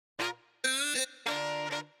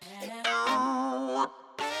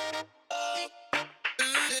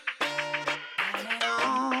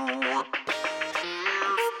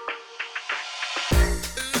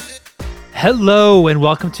Hello, and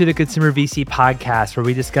welcome to the Consumer VC podcast, where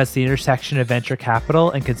we discuss the intersection of venture capital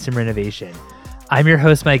and consumer innovation. I'm your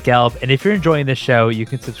host, Mike Gelb, and if you're enjoying this show, you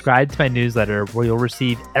can subscribe to my newsletter where you'll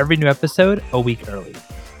receive every new episode a week early.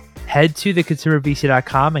 Head to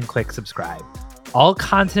theconsumervc.com and click subscribe. All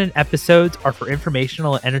content and episodes are for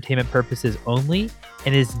informational and entertainment purposes only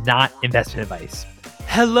and is not investment advice.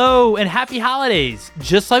 Hello and happy holidays!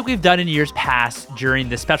 Just like we've done in years past during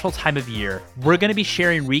this special time of year, we're going to be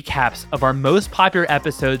sharing recaps of our most popular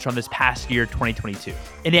episodes from this past year, 2022.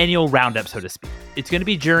 An annual roundup, so to speak. It's going to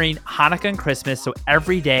be during Hanukkah and Christmas, so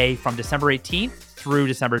every day from December 18th through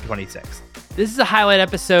December 26th. This is a highlight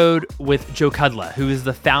episode with Joe Kudla, who is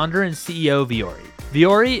the founder and CEO of Vouri.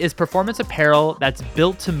 Vouri is performance apparel that's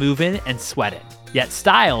built to move in and sweat in, yet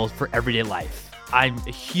styled for everyday life. I'm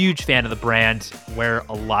a huge fan of the brand, wear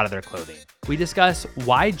a lot of their clothing. We discuss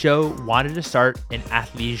why Joe wanted to start an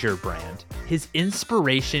athleisure brand, his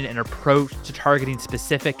inspiration and approach to targeting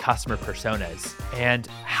specific customer personas, and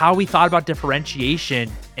how we thought about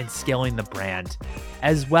differentiation and scaling the brand,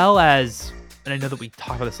 as well as, and I know that we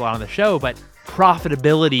talk about this a lot on the show, but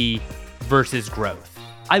profitability versus growth.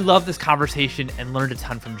 I love this conversation and learned a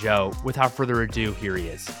ton from Joe. Without further ado, here he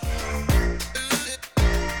is.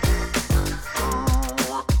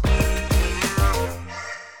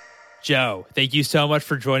 Joe, thank you so much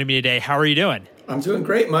for joining me today. How are you doing? I'm doing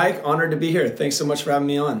great, Mike. Honored to be here. Thanks so much for having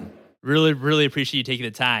me on. Really appreciate you taking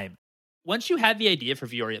the time. Once you had the idea for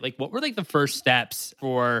Vouri, what were the first steps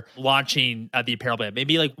for launching the apparel brand?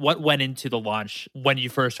 Maybe what went into the launch when you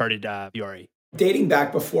first started Vouri? Dating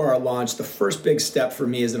back before our launch, the first big step for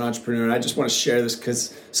me as an entrepreneur, and I just want to share this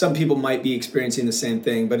because some people might be experiencing the same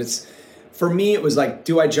thing, but for me, it was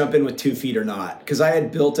do I jump in with 2 feet or not? Because I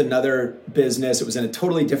had built another business. It was in a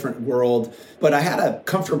totally different world, but I had a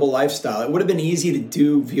comfortable lifestyle. It would have been easy to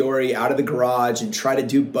do Vouri out of the garage and try to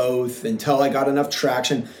do both until I got enough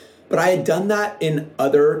traction. But I had done that in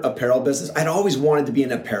other apparel business. I'd always wanted to be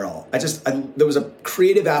in apparel. There was a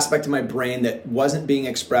creative aspect of my brain that wasn't being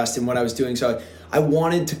expressed in what I was doing. So I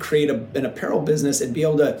wanted to create an apparel business and be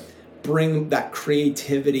able to bring that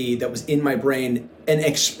creativity that was in my brain and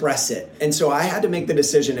express it. And so I had to make the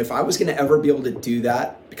decision, if I was going to ever be able to do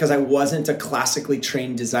that, because I wasn't a classically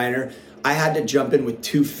trained designer, I had to jump in with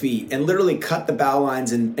 2 feet and literally cut the bow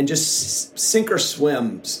lines and just sink or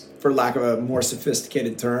swim, for lack of a more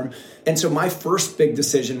sophisticated term. And so my first big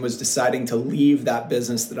decision was deciding to leave that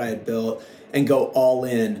business that I had built and go all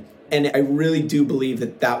in. And I really do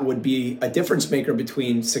believe that would be a difference maker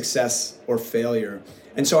between success or failure.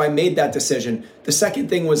 And so I made that decision. The second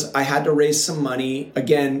thing was I had to raise some money.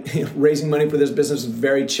 Again, raising money for this business was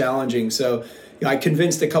very challenging. So I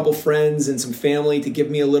convinced a couple friends and some family to give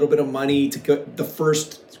me a little bit of money to get the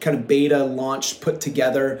first kind of beta launch put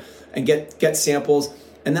together and get samples.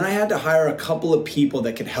 And then I had to hire a couple of people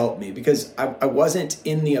that could help me because I wasn't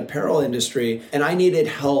in the apparel industry and I needed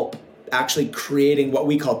help actually creating what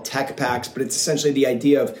we call tech packs, but it's essentially the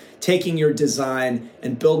idea of taking your design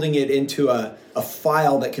and building it into a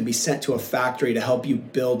file that could be sent to a factory to help you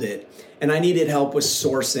build it. And I needed help with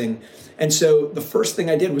sourcing. And so the first thing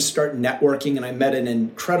I did was start networking, and I met an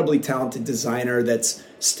incredibly talented designer that's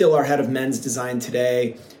still our head of men's design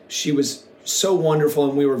today. She was so wonderful,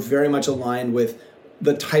 and we were very much aligned with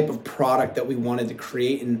the type of product that we wanted to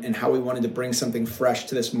create and how we wanted to bring something fresh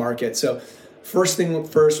to this market. So first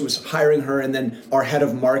was hiring her, and then our head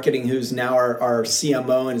of marketing, who's now our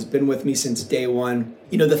CMO and has been with me since day one.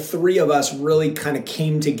 The three of us really kind of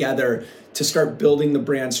came together to start building the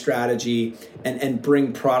brand strategy and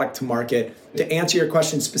bring product to market. To answer your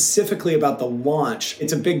question specifically about the launch,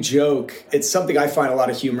 it's a big joke. It's something I find a lot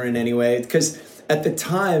of humor in anyway, because at the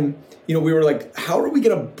time, we were like, how are we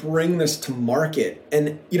going to bring this to market?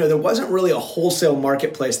 And, there wasn't really a wholesale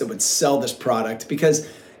marketplace that would sell this product because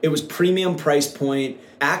it was premium price point.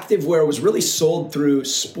 Activewear was really sold through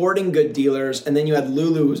sporting good dealers. And then you had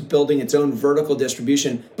Lulu, who was building its own vertical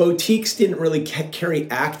distribution. Boutiques didn't really carry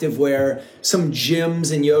activewear. Some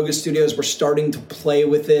gyms and yoga studios were starting to play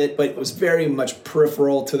with it, but it was very much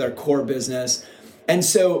peripheral to their core business. And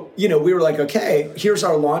so, we were like, okay, here's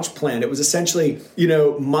our launch plan. It was essentially,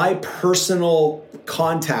 my personal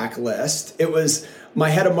contact list. It was my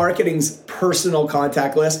head of marketing's personal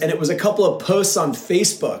contact list. And it was a couple of posts on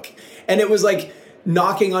Facebook. And it was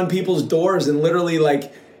knocking on people's doors and literally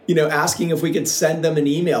asking if we could send them an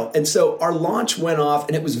email. And so our launch went off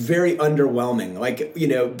and it was very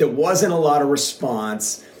underwhelming. There wasn't a lot of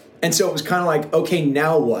response. And so it was kind of okay,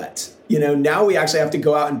 now what? Now we actually have to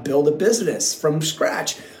go out and build a business from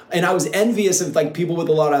scratch. And I was envious of people with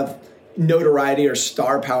a lot of notoriety or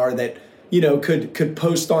star power that could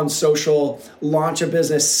post on social, launch a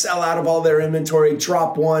business, sell out of all their inventory,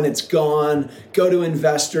 drop one, it's gone, go to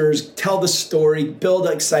investors, tell the story, build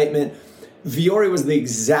excitement. Vouri was the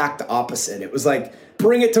exact opposite. It was like,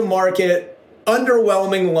 bring it to market,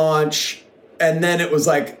 underwhelming launch, and then it was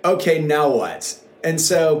like, okay, now what? And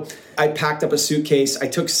so I packed up a suitcase. I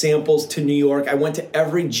took samples to New York. I went to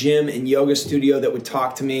every gym and yoga studio that would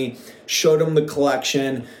talk to me, showed them the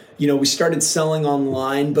collection. We started selling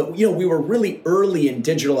online, but, we were really early in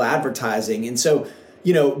digital advertising. And so,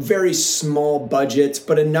 very small budgets,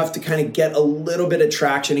 but enough to kind of get a little bit of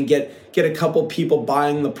traction and get a couple people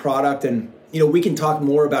buying the product. And, we can talk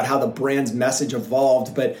more about how the brand's message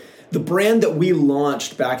evolved, but the brand that we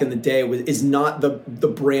launched back in the day is not the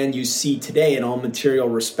brand you see today in all material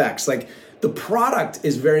respects. Like, the product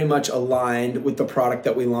is very much aligned with the product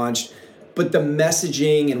that we launched, but the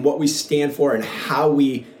messaging and what we stand for and how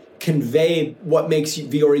we convey what makes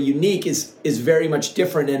Vouri unique is very much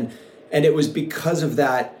different. And it was because of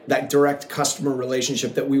that direct customer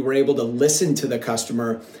relationship that we were able to listen to the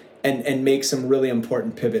customer and make some really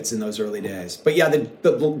important pivots in those early days. But yeah,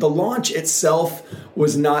 the launch itself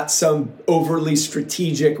was not some overly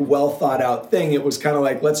strategic, well thought out thing. It was kind of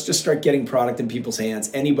like, let's just start getting product in people's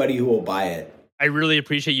hands, anybody who will buy it. I really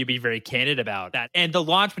appreciate you being very candid about that. And the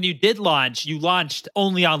launch, when you did launch, you launched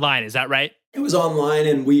only online. Is that right? It was online,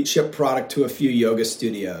 and we shipped product to a few yoga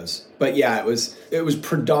studios. But yeah, it was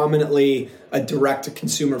predominantly a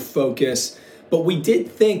direct-to-consumer focus. But we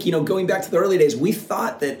did think, going back to the early days, we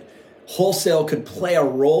thought that wholesale could play a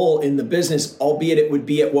role in the business, albeit it would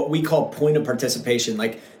be at what we call point of participation,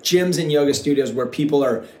 like gyms and yoga studios where people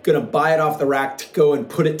are going to buy it off the rack to go and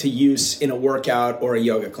put it to use in a workout or a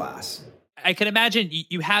yoga class. I can imagine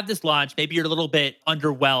you had this launch. Maybe you're a little bit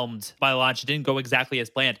underwhelmed by the launch. It didn't go exactly as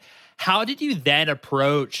planned. How did you then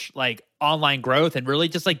approach like online growth and really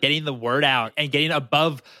just like getting the word out and getting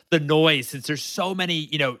above the noise, since there's so many,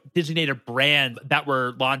 designated brands that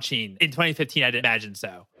were launching in 2015? I'd imagine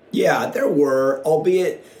so. Yeah, there were,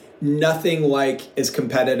 albeit nothing like as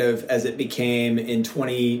competitive as it became in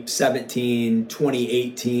 2017,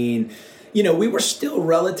 2018. We were still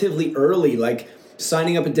relatively early, like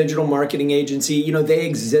signing up a digital marketing agency. They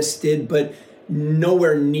existed, but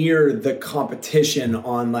nowhere near the competition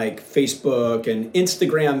on like Facebook, and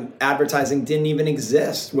Instagram advertising didn't even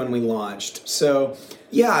exist when we launched. So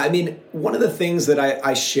yeah, I mean, one of the things that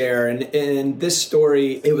I share, and this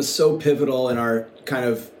story, it was so pivotal in our kind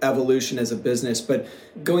of evolution as a business, but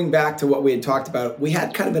going back to what we had talked about, we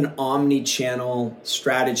had kind of an omni-channel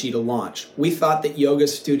strategy to launch. We thought that yoga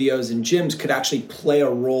studios and gyms could actually play a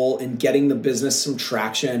role in getting the business some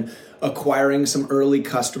traction, acquiring some early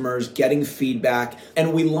customers, getting feedback.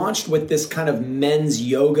 And we launched with this kind of men's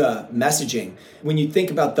yoga messaging. When you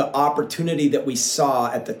think about the opportunity that we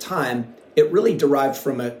saw at the time, it really derived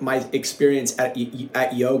from my experience at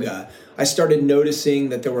yoga. I started noticing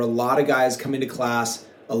that there were a lot of guys coming to class.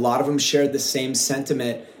 A lot of them shared the same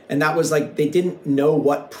sentiment. And that was like, they didn't know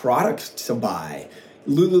what product to buy.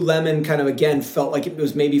 Lululemon kind of, again, felt like it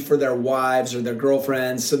was maybe for their wives or their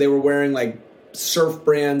girlfriends. So they were wearing like surf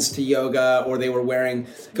brands to yoga, or they were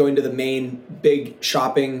going to the main big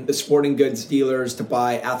shopping, the sporting goods dealers to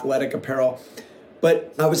buy athletic apparel.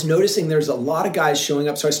 But I was noticing there's a lot of guys showing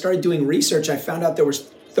up. So I started doing research. I found out there was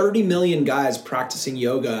 30 million guys practicing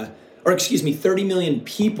yoga, 30 million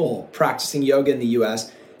people practicing yoga in the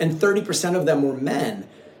US, and 30% of them were men.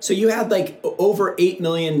 So you had like over 8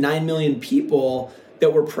 million, 9 million people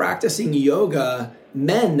that were practicing yoga,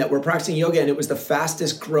 men that were practicing yoga, and it was the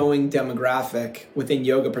fastest growing demographic within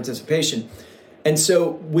yoga participation. And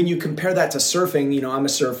so when you compare that to surfing, I'm a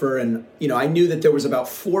surfer, and, I knew that there was about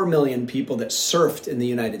 4 million people that surfed in the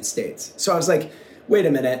United States. So I was like, wait a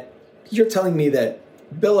minute, you're telling me that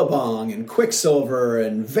Billabong and Quicksilver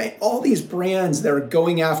and all these brands that are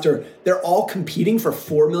going after, they're all competing for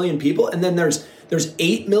 4 million people. And then there's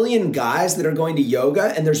 8 million guys that are going to yoga,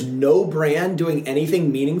 and there's no brand doing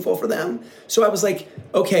anything meaningful for them. So I was like,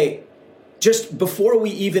 okay, just before we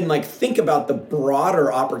even like think about the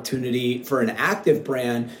broader opportunity for an active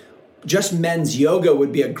brand, just men's yoga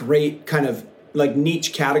would be a great kind of like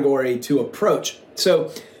niche category to approach.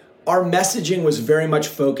 So our messaging was very much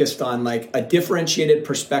focused on like a differentiated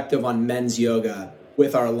perspective on men's yoga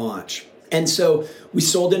with our launch. And so we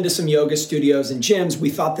sold into some yoga studios and gyms. We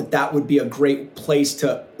thought that would be a great place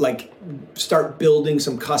to like start building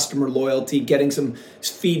some customer loyalty, getting some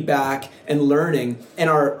feedback and learning. And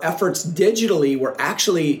our efforts digitally were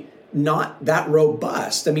actually not that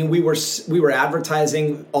robust. I mean, we were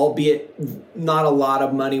advertising, albeit not a lot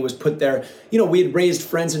of money was put there. We had raised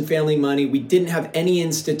friends and family money. We didn't have any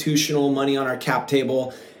institutional money on our cap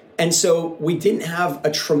table. And so we didn't have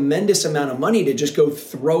a tremendous amount of money to just go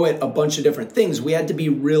throw at a bunch of different things. We had to be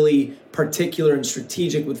really particular and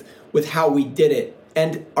strategic with how we did it.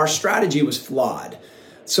 And our strategy was flawed.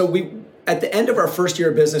 So at the end of our first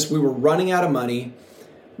year of business, we were running out of money.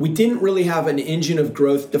 We didn't really have an engine of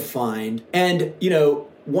growth defined. And,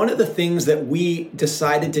 one of the things that we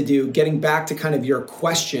decided to do, getting back to kind of your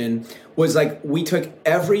question, was like we took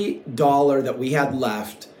every dollar that we had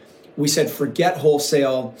left. We said, forget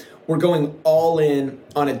wholesale. We're going all in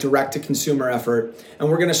on a direct-to-consumer effort, and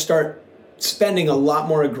we're going to start spending a lot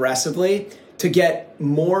more aggressively to get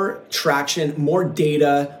more traction, more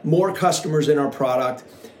data, more customers in our product.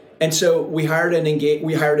 And so we hired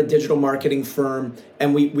a digital marketing firm,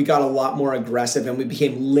 and we got a lot more aggressive, and we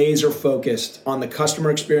became laser focused on the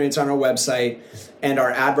customer experience on our website and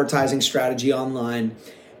our advertising strategy online.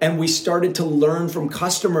 And we started to learn from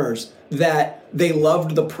customers that they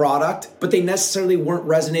loved the product, but they necessarily weren't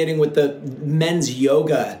resonating with the men's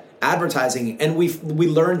yoga advertising. And we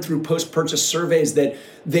learned through post-purchase surveys that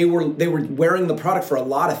they were wearing the product for a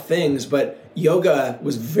lot of things, but yoga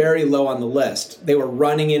was very low on the list. They were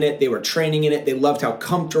running in it, they were training in it, they loved how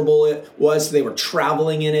comfortable it was, so they were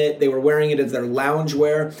traveling in it, they were wearing it as their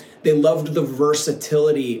loungewear. They loved the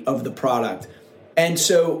versatility of the product. And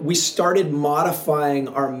so we started modifying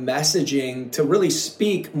our messaging to really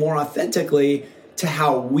speak more authentically to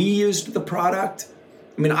how we used the product.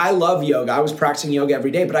 I mean, I love yoga. I was practicing yoga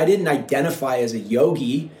every day, but I didn't identify as a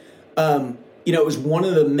yogi. It was one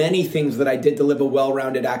of the many things that I did to live a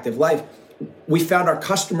well-rounded, active life. We found our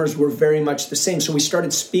customers were very much the same. So we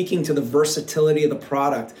started speaking to the versatility of the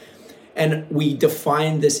product. And we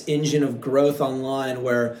defined this engine of growth online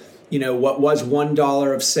where, what was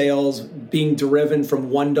 $1 of sales being driven from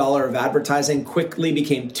 $1 of advertising quickly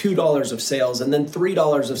became $2 of sales, and then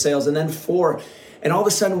 $3 of sales, and then $4. And all of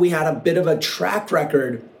a sudden we had a bit of a track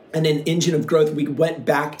record and an engine of growth. We went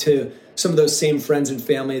back to some of those same friends and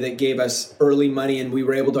family that gave us early money, and we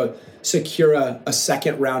were able to secure a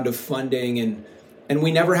second round of funding, and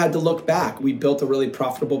we never had to look back. We built a really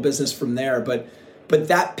profitable business from there. But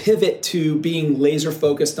that pivot to being laser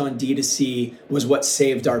focused on D2C was what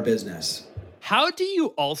saved our business. How do you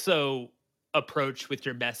also approach with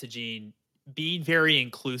your messaging being very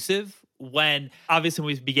inclusive? When obviously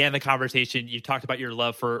when we began the conversation, you talked about your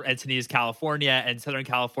love for Encinitas, California and Southern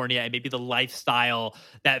California and maybe the lifestyle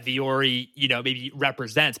that Vouri, maybe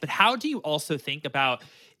represents. But how do you also think about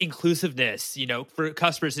inclusiveness, for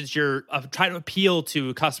customers, since you're trying to appeal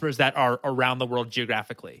to customers that are around the world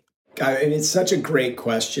geographically? It's such a great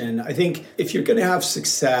question. I think if you're going to have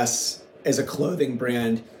success as a clothing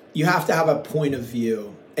brand, you have to have a point of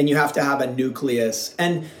view and you have to have a nucleus.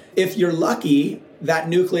 And if you're lucky, that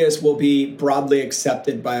nucleus will be broadly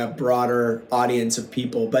accepted by a broader audience of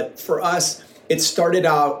people. But for us, it started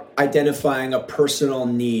out identifying a personal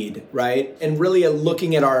need, right? And really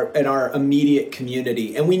looking at our immediate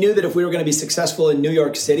community. And we knew that if we were going to be successful in New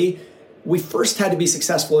York City, we first had to be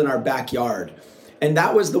successful in our backyard. And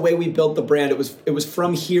that was the way we built the brand. It was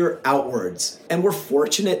from here outwards. And we're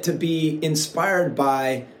fortunate to be inspired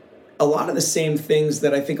by a lot of the same things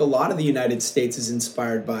that I think a lot of the United States is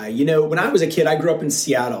inspired by. When I was a kid, I grew up in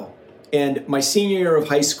Seattle. And my senior year of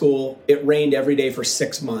high school, it rained every day for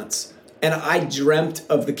 6 months. And I dreamt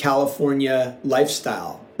of the California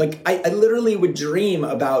lifestyle. Like I literally would dream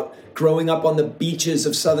about growing up on the beaches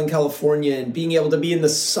of Southern California and being able to be in the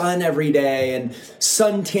sun every day and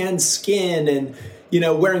suntanned skin and,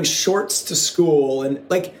 wearing shorts to school. And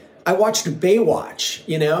I watched Baywatch,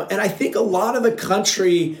 and I think a lot of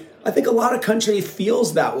country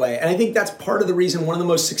feels that way. And I think that's part of the reason one of the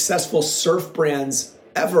most successful surf brands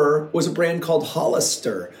ever was a brand called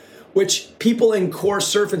Hollister, which people in core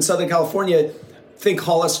surf in Southern California think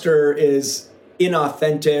Hollister is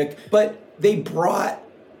inauthentic, but they brought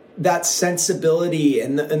that sensibility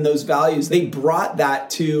and those values. They brought that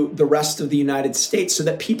to the rest of the United States so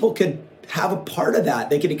that people could have a part of that.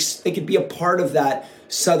 They could be a part of that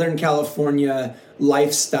Southern California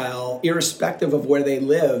lifestyle, irrespective of where they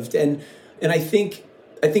lived. And I think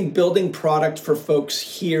building product for folks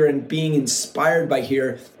here and being inspired by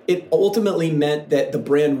here, it ultimately meant that the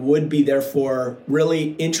brand would be therefore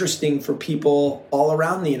really interesting for people all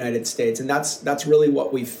around the United States. And that's really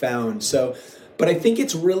what we've found. But I think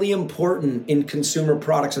it's really important in consumer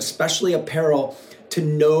products, especially apparel, to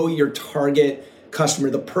know your target customer,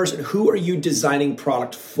 the person. Who are you designing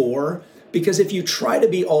product for? Because if you try to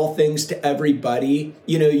be all things to everybody,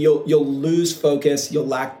 you'll lose focus, you'll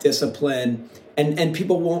lack discipline, and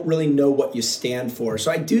people won't really know what you stand for.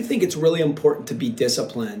 So I do think it's really important to be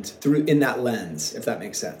disciplined in that lens, if that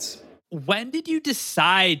makes sense. When did you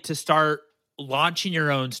decide to start launching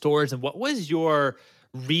your own stores, and what was your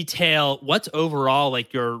retail, what's overall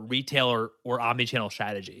like your retail or omnichannel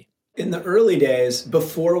strategy? In the early days,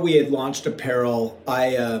 before we had launched apparel,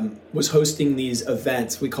 I was hosting these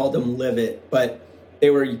events. We called them Live It, but they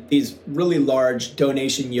were these really large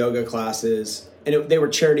donation yoga classes, and they were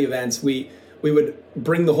charity events. We would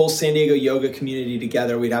bring the whole San Diego yoga community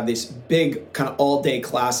together. We'd have these big kind of all-day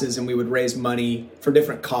classes, and we would raise money for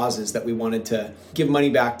different causes that we wanted to give money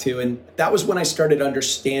back to. And that was when I started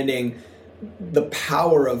understanding the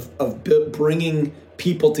power of bringing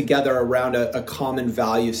people together around a common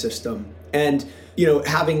value system and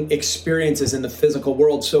having experiences in the physical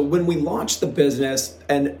world. So when we launched the business,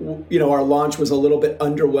 and our launch was a little bit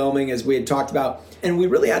underwhelming, as we had talked about, and we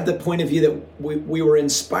really had the point of view that we were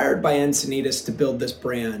inspired by Encinitas to build this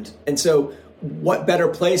brand. And so what better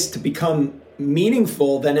place to become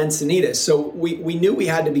meaningful than Encinitas? So we knew we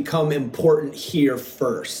had to become important here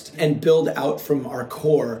first and build out from our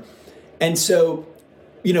core. And so,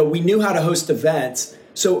 we knew how to host events.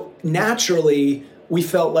 So naturally, we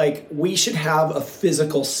felt like we should have a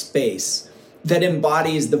physical space that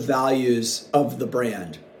embodies the values of the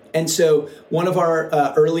brand. And so one of our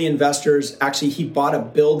early investors, actually, he bought a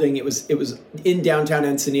building. It was in downtown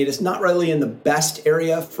Encinitas, not really in the best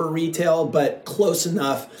area for retail, but close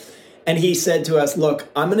enough. And he said to us, look,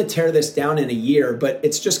 I'm going to tear this down in a year, but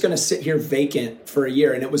it's just going to sit here vacant for a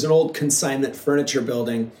year. And it was an old consignment furniture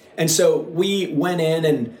building. And so we went in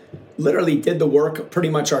and literally did the work pretty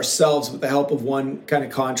much ourselves with the help of one kind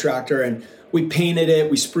of contractor. And we painted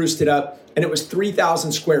it, we spruced it up, and it was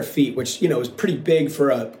 3,000 square feet, which, was pretty big for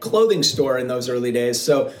a clothing store in those early days.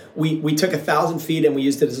 So we took 1,000 feet and we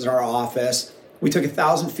used it as our office. We took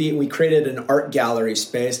 1,000 feet and we created an art gallery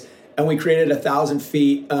space. And we created 1,000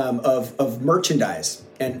 feet of merchandise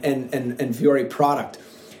and Vouri product.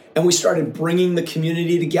 And we started bringing the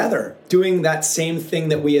community together, doing that same thing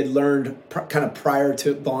that we had learned kind of prior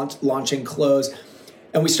to launching clothes.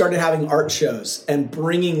 And we started having art shows and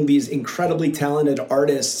bringing these incredibly talented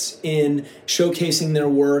artists in, showcasing their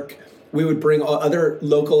work. We would bring other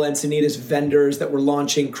local Encinitas vendors that were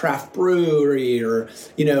launching craft brewery or,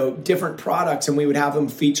 different products, and we would have them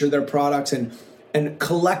feature their products. And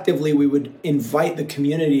collectively, we would invite the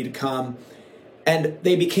community to come. And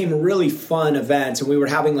they became really fun events. And we were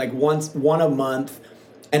having like one a month.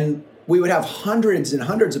 And we would have hundreds and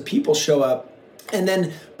hundreds of people show up. And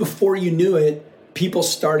then before you knew it, people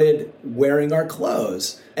started wearing our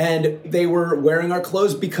clothes. And they were wearing our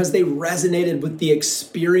clothes because they resonated with the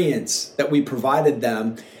experience that we provided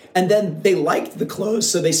them. And then they liked the clothes.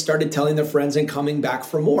 So they started telling their friends and coming back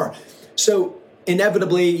for more. So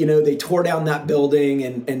inevitably, they tore down that building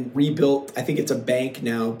and rebuilt. I think it's a bank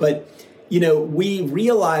now. But, we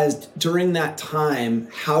realized during that time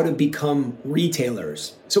how to become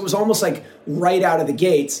retailers. So it was almost like right out of the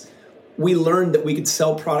gates, we learned that we could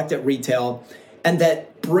sell product at retail and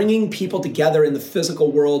that bringing people together in the physical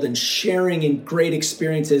world and sharing in great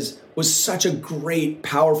experiences was such a great,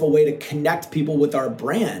 powerful way to connect people with our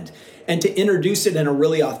brand and to introduce it in a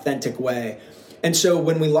really authentic way. And so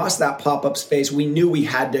when we lost that pop-up space, we knew we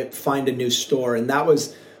had to find a new store. And that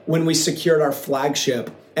was when we secured our flagship.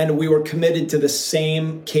 And we were committed to the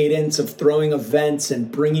same cadence of throwing events and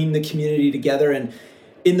bringing the community together. And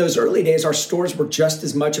in those early days, our stores were just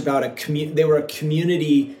as much about they were a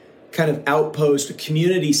community kind of outpost, a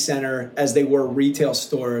community center, as they were retail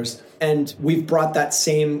stores. And we've brought that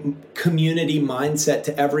same community mindset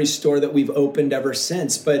to every store that we've opened ever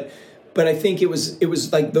since. But I think it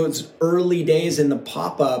was like those early days in the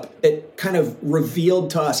pop-up that kind of revealed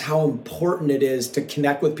to us how important it is to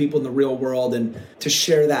connect with people in the real world and to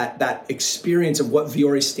share that experience of what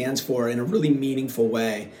Vouri stands for in a really meaningful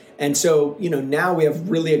way. And so, now we have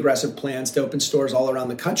really aggressive plans to open stores all around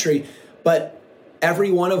the country, but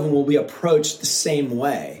every one of them will be approached the same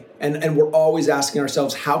way. And we're always asking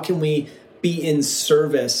ourselves, how can we be in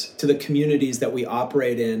service to the communities that we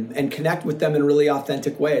operate in and connect with them in really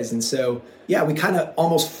authentic ways? And so, we kind of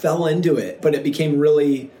almost fell into it, but it became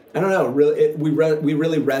really, we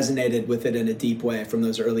really resonated with it in a deep way from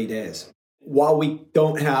those early days. While we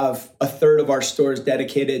don't have a third of our stores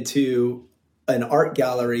dedicated to an art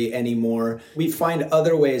gallery anymore, we find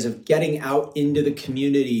other ways of getting out into the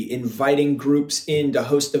community, inviting groups in to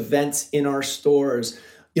host events in our stores.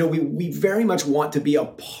 We very much want to be a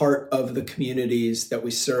part of the communities that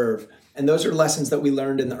we serve. And those are lessons that we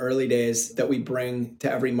learned in the early days that we bring to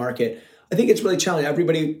every market. I think it's really challenging.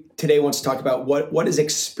 Everybody today wants to talk about what is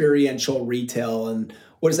experiential retail and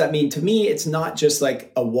what does that mean? To me, it's not just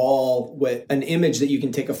like a wall with an image that you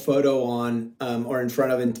can take a photo on or in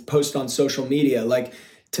front of and post on social media. Like,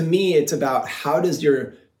 to me, it's about how does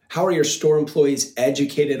your How are your store employees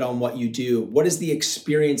educated on what you do? What is the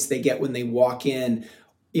experience they get when they walk in?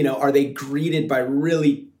 Are they greeted by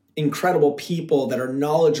really incredible people that are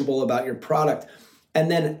knowledgeable about your product?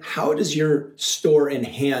 And then how does your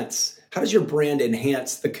how does your brand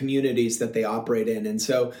enhance the communities that they operate in? And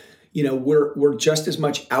so, we're just as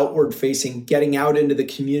much outward facing, getting out into the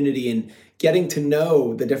community and getting to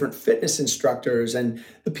know the different fitness instructors and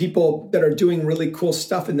the people that are doing really cool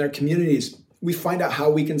stuff in their communities. We find out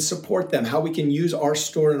how we can support them, how we can use our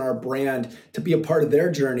store and our brand to be a part of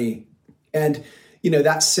their journey. And,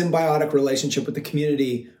 that symbiotic relationship with the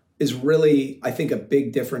community is really, I think, a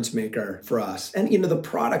big difference maker for us. And, the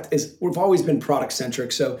product we've always been product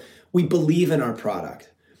centric. So we believe in our product.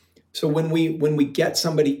 So when we get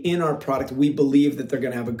somebody in our product, we believe that they're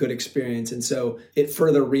going to have a good experience. And so it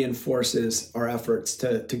further reinforces our efforts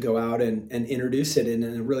to go out and introduce it in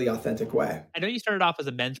a really authentic way. I know you started off as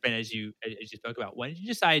a men's brand, as you spoke about. When did you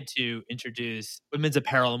decide to introduce women's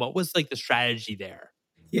apparel, and what was like the strategy there?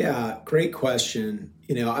 Yeah, great question.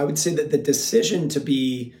 I would say that the decision to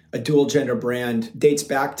be a dual gender brand dates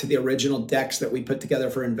back to the original decks that we put together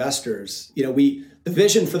for investors. The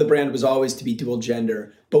vision for the brand was always to be dual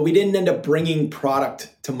gender, but we didn't end up bringing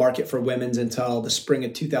product to market for women's until the spring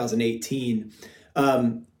of 2018.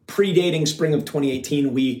 Predating spring of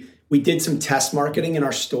 2018, we did some test marketing in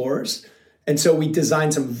our stores. And so we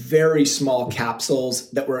designed some very small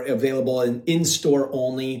capsules that were available in store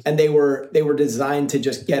only, and they were designed to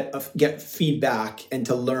just get feedback and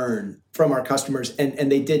to learn from our customers,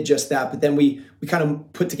 and they did just that. But then we kind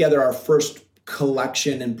of put together our first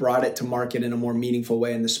collection and brought it to market in a more meaningful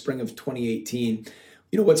way in the spring of 2018.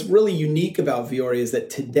 What's really unique about Vouri is that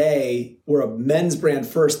today we're a men's brand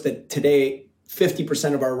first. That today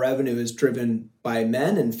 50% of our revenue is driven by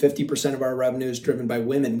men and 50% of our revenue is driven by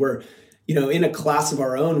women. We're in a class of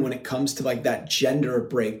our own when it comes to like that gender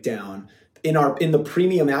breakdown. In the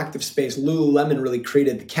premium active space, Lululemon really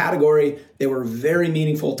created the category. They were very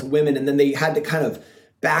meaningful to women, and then they had to kind of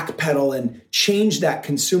backpedal and change that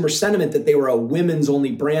consumer sentiment that they were a women's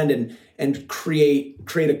only brand and create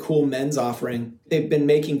a cool men's offering. They've been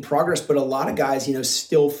making progress, but a lot of guys,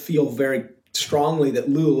 still feel very strongly that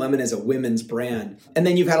Lululemon is a women's brand. And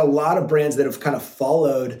then you've had a lot of brands that have kind of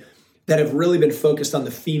followed that have really been focused on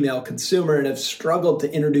the female consumer and have struggled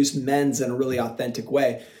to introduce men's in a really authentic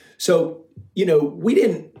way. So, we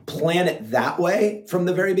didn't plan it that way from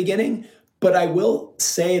the very beginning, but I will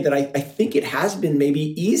say that I think it has been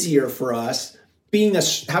maybe easier for us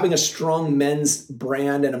having a strong men's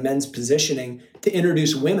brand and a men's positioning to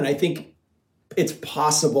introduce women. I think it's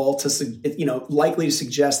possible likely to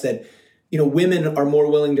suggest that women are more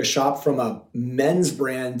willing to shop from a men's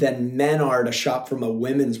brand than men are to shop from a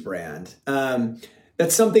women's brand.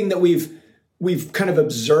 That's something that we've kind of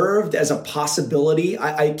observed as a possibility.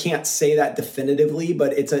 I can't say that definitively,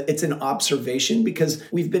 but it's an observation because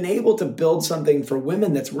we've been able to build something for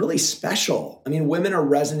women that's really special. I mean, women are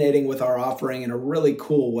resonating with our offering in a really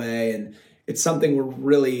cool way, and it's something we're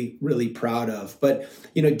really, really proud of. But,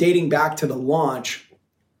 dating back to the launch,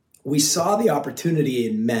 we saw the opportunity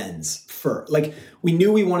in men's first. Like, we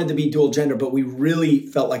knew we wanted to be dual gender, but we really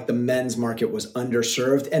felt like the men's market was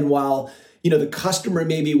underserved. And while, the customer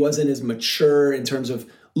maybe wasn't as mature in terms of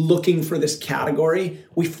looking for this category,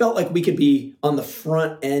 we felt like we could be on the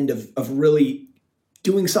front end of really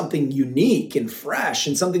doing something unique and fresh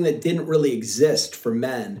and something that didn't really exist for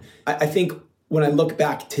men. I think when I look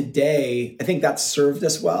back today, I think that served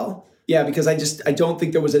us well. Yeah, because I don't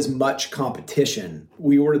think there was as much competition.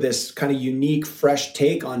 We were this kind of unique, fresh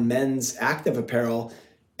take on men's active apparel.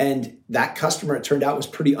 And that customer, it turned out, was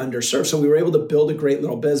pretty underserved. So we were able to build a great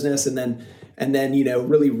little business and then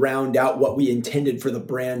really round out what we intended for the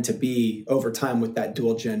brand to be over time with that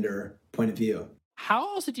dual gender point of view. How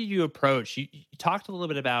also did you approach, you talked a little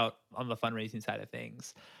bit about on the fundraising side of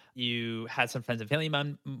things. You had some friends and family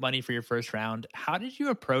money for your first round. How did you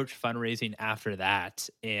approach fundraising after that?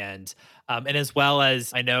 And as well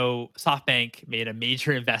as, I know SoftBank made a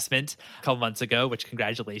major investment a couple months ago, which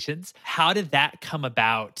congratulations. How did that come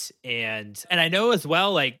about? And I know as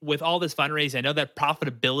well, like with all this fundraising, I know that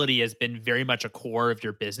profitability has been very much a core of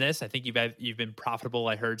your business. I think you've been profitable,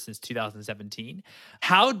 I heard, since 2017.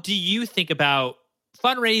 How do you think about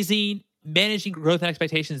fundraising, managing growth and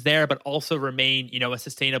expectations there, but also remain, a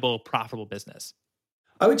sustainable, profitable business?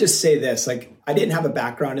 I would just say this, like, I didn't have a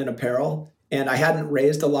background in apparel and I hadn't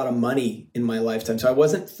raised a lot of money in my lifetime. So I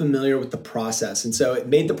wasn't familiar with the process. And so it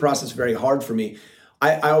made the process very hard for me.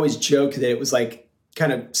 I always joke that it was like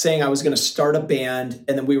kind of saying I was going to start a band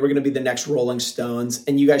and then we were going to be the next Rolling Stones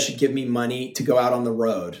and you guys should give me money to go out on the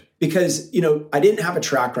road because, I didn't have a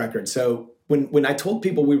track record. So when I told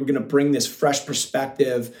people we were going to bring this fresh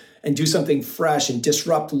perspective and do something fresh and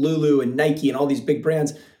disrupt Lulu and Nike and all these big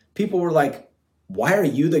brands, people were like, why are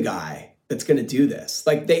you the guy that's going to do this?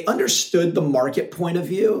 Like, they understood the market point of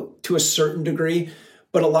view to a certain degree,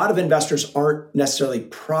 but a lot of investors aren't necessarily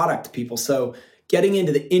product people. So getting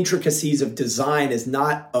into the intricacies of design is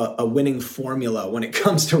not a winning formula when it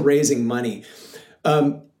comes to raising money.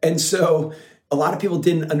 And so a lot of people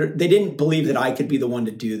didn't believe that I could be the one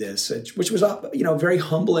to do this, which was a very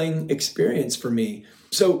humbling experience for me.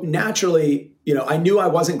 So naturally, I knew I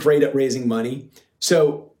wasn't great at raising money.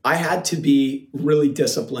 So I had to be really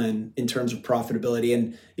disciplined in terms of profitability.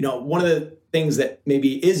 And, one of the things that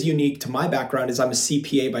maybe is unique to my background is I'm a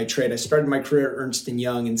CPA by trade. I started my career at Ernst &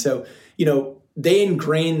 Young. And so, they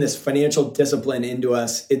ingrained this financial discipline into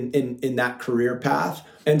us in that career path.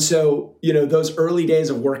 And so, those early days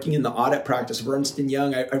of working in the audit practice of Ernst &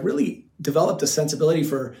 Young, I really developed a sensibility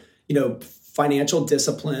for, financial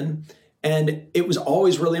discipline. And it was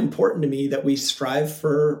always really important to me that we strive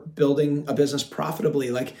for building a business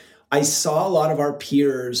profitably. Like, I saw a lot of our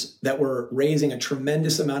peers that were raising a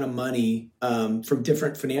tremendous amount of money from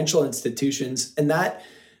different financial institutions. And that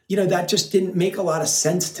just didn't make a lot of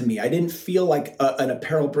sense to me. I didn't feel like an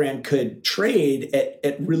apparel brand could trade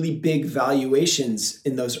at really big valuations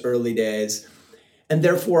in those early days. And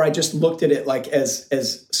therefore, I just looked at it like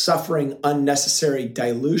as suffering unnecessary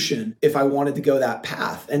dilution if I wanted to go that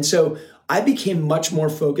path. And so I became much more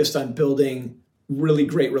focused on building really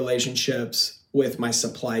great relationships with my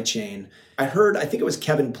supply chain. I think it was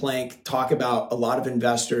Kevin Plank talk about a lot of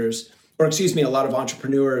a lot of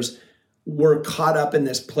entrepreneurs were caught up in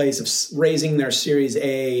this place of raising their Series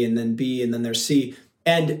A and then B and then their C.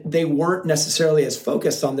 And they weren't necessarily as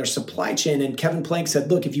focused on their supply chain. And Kevin Plank said,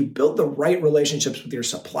 look, if you build the right relationships with your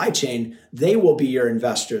supply chain, they will be your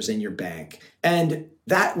investors in your bank. And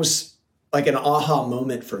that was like an aha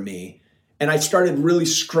moment for me. And I started really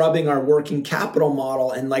scrubbing our working capital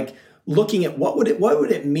model and like looking at what would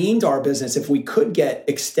it mean to our business if we could get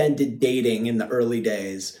extended dating in the early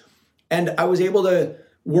days. And I was able to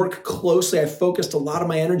work closely. I focused a lot of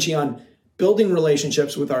my energy on building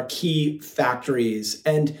relationships with our key factories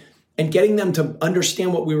and getting them to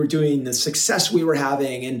understand what we were doing, the success we were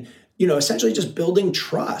having, and essentially just building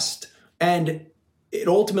trust. And it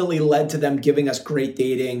ultimately led to them giving us great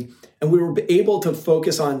dating. And we were able to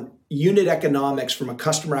focus on unit economics from a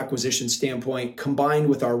customer acquisition standpoint, combined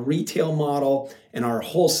with our retail model and our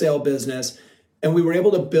wholesale business. And we were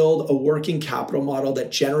able to build a working capital model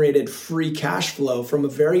that generated free cash flow from a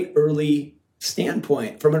very early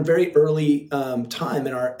standpoint, from a very early time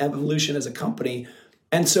in our evolution as a company.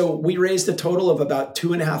 And so we raised a total of about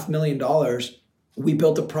 $2.5 million. We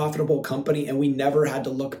built a profitable company and we never had to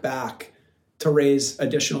look back to raise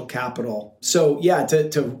additional capital. So yeah,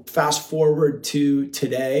 to fast forward to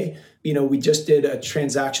today, we just did a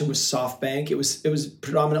transaction with SoftBank. It was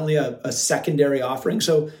predominantly a secondary offering.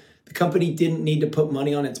 So the company didn't need to put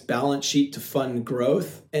money on its balance sheet to fund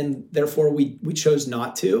growth, and therefore we chose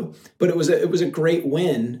not to. But it was a great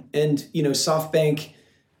win. And SoftBank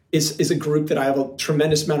is a group that I have a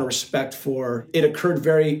tremendous amount of respect for. It occurred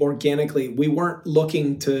very organically. We weren't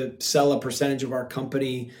looking to sell a percentage of our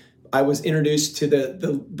company. I was introduced to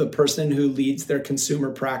the person who leads their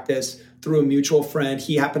consumer practice through a mutual friend.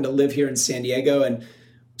 He happened to live here in San Diego, and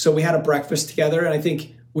so we had a breakfast together. And I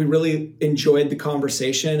think we really enjoyed the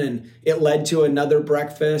conversation, and it led to another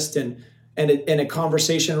breakfast and a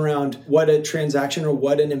conversation around what a transaction or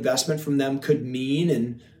what an investment from them could mean.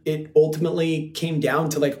 And it ultimately came down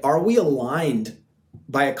to like, are we aligned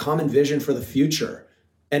by a common vision for the future?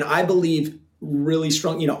 And I believe really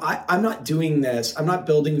strong, I'm not doing this. I'm not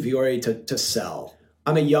building Vouri to sell.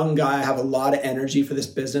 I'm a young guy. I have a lot of energy for this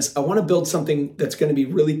business. I want to build something that's going to be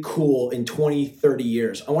really cool in 20, 30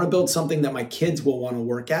 years. I want to build something that my kids will want to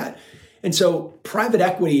work at. And so private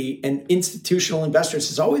equity and institutional investors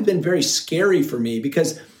has always been very scary for me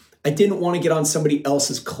because I didn't want to get on somebody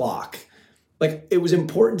else's clock. Like, it was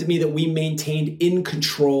important to me that we maintained in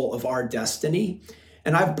control of our destiny.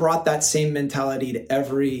 And I've brought that same mentality to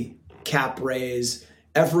every cap raise,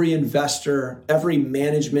 every investor, every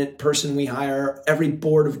management person we hire, every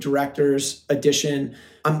board of directors addition.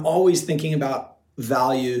 I'm always thinking about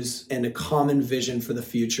values and a common vision for the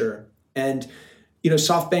future. And,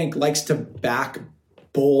 SoftBank likes to back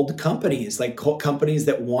bold companies, like companies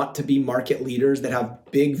that want to be market leaders, that have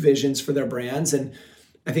big visions for their brands. And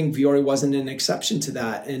I think Vouri wasn't an exception to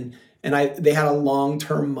that. And they had a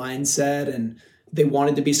long-term mindset, and they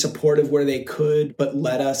wanted to be supportive where they could, but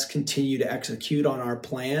let us continue to execute on our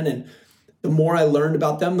plan. And the more I learned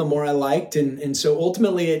about them, the more I liked. And so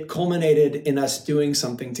ultimately it culminated in us doing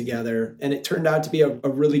something together. And it turned out to be a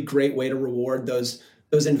really great way to reward those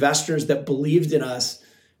investors that believed in us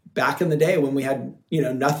back in the day when we had,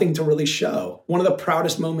 nothing to really show. One of the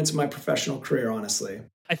proudest moments of my professional career, honestly.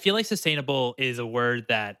 I feel like sustainable is a word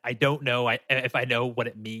that I don't know if I know what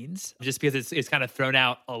it means, just because it's kind of thrown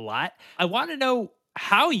out a lot. I want to know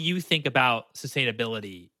how you think about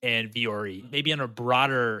sustainability and Vouri, maybe in a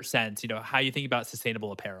broader sense, how you think about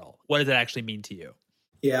sustainable apparel. What does it actually mean to you?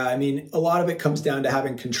 Yeah, I mean, a lot of it comes down to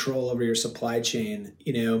having control over your supply chain.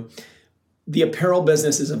 The apparel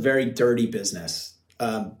business is a very dirty business.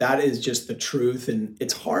 That is just the truth. And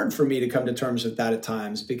it's hard for me to come to terms with that at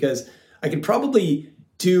times because I could probably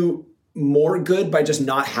do more good by just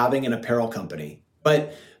not having an apparel company.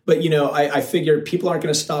 But I figure people aren't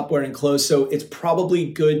going to stop wearing clothes. So it's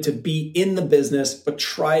probably good to be in the business, but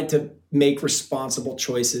try to make responsible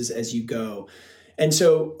choices as you go. And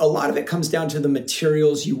so a lot of it comes down to the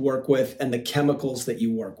materials you work with and the chemicals that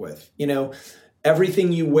you work with.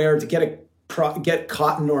 Everything you wear to get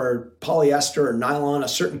cotton or polyester or nylon, a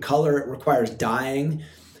certain color, it requires dyeing.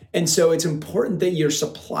 And so it's important that your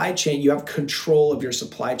supply chain, you have control of your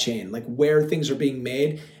supply chain, like where things are being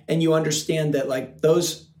made. And you understand that like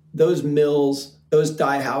those mills, those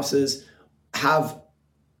dye houses have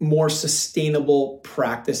more sustainable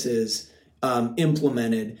practices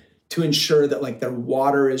implemented to ensure that like their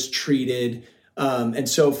water is treated and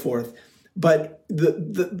so forth. But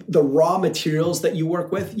the raw materials that you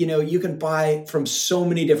work with, you can buy from so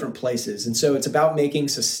many different places. And so it's about making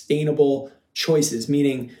sustainable choices,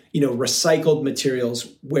 meaning, recycled materials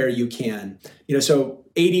where you can. So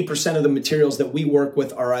 80% of the materials that we work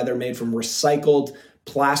with are either made from recycled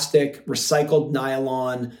plastic, recycled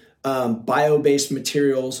nylon, bio-based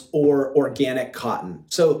materials, or organic cotton.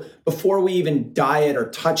 So before we even dye it or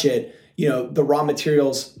touch it, the raw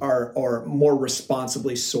materials are more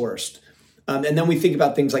responsibly sourced. And then we think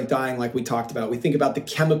about things like dyeing, like we talked about. We think about the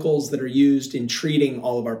chemicals that are used in treating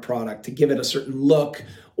all of our product to give it a certain look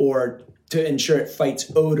or to ensure it fights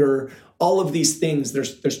odor. All of these things,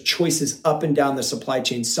 there's choices up and down the supply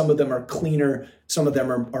chain. Some of them are cleaner, some of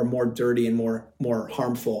them are more dirty and more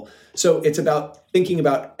harmful. So it's about thinking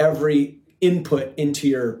about every input into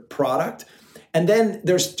your product. And then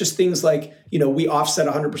there's just things like, we offset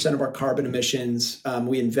 100% of our carbon emissions.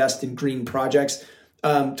 We invest in green projects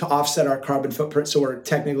to offset our carbon footprint. So we're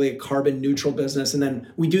technically a carbon neutral business. And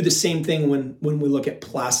then we do the same thing when we look at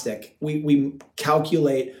plastic. We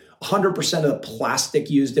calculate 100% of the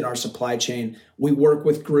plastic used in our supply chain. We work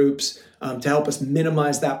with groups to help us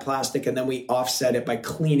minimize that plastic, and then we offset it by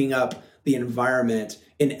cleaning up the environment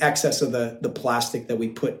in excess of the plastic that we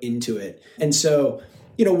put into it. And so,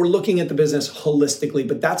 we're looking at the business holistically,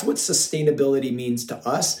 but that's what sustainability means to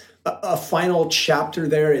us. A final chapter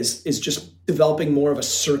there is just developing more of a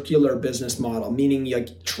circular business model, meaning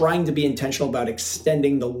like trying to be intentional about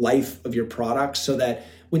extending the life of your product so that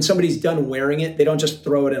when somebody's done wearing it, they don't just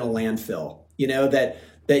throw it in a landfill,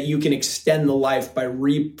 that you can extend the life by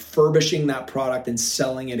refurbishing that product and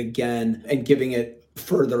selling it again and giving it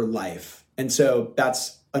further life. And so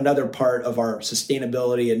that's another part of our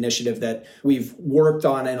sustainability initiative that we've worked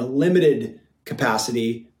on in a limited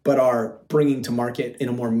capacity, but are bringing to market in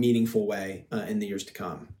a more meaningful way in the years to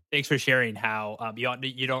come. Thanks for sharing how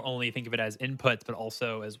you don't only think of it as inputs, but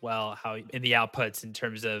also as well how in the outputs in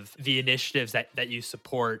terms of the initiatives that you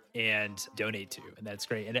support and donate to. And that's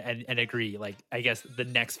great. And agree, like, I guess the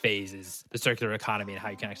next phase is the circular economy and how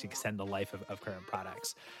you can actually extend the life of current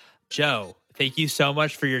products. Joe, thank you so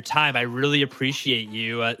much for your time. I really appreciate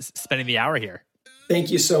you spending the hour here.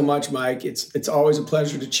 Thank you so much, Mike. It's always a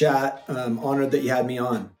pleasure to chat. I'm honored that you had me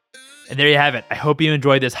on. And there you have it. I hope you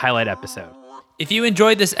enjoyed this highlight episode. If you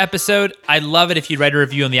enjoyed this episode, I'd love it if you'd write a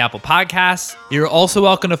review on the Apple Podcasts. You're also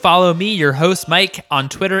welcome to follow me, your host, Mike, on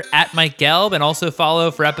Twitter @MikeGelb, and also follow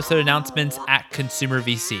for episode announcements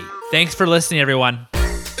 @ConsumerVC. Thanks for listening, everyone.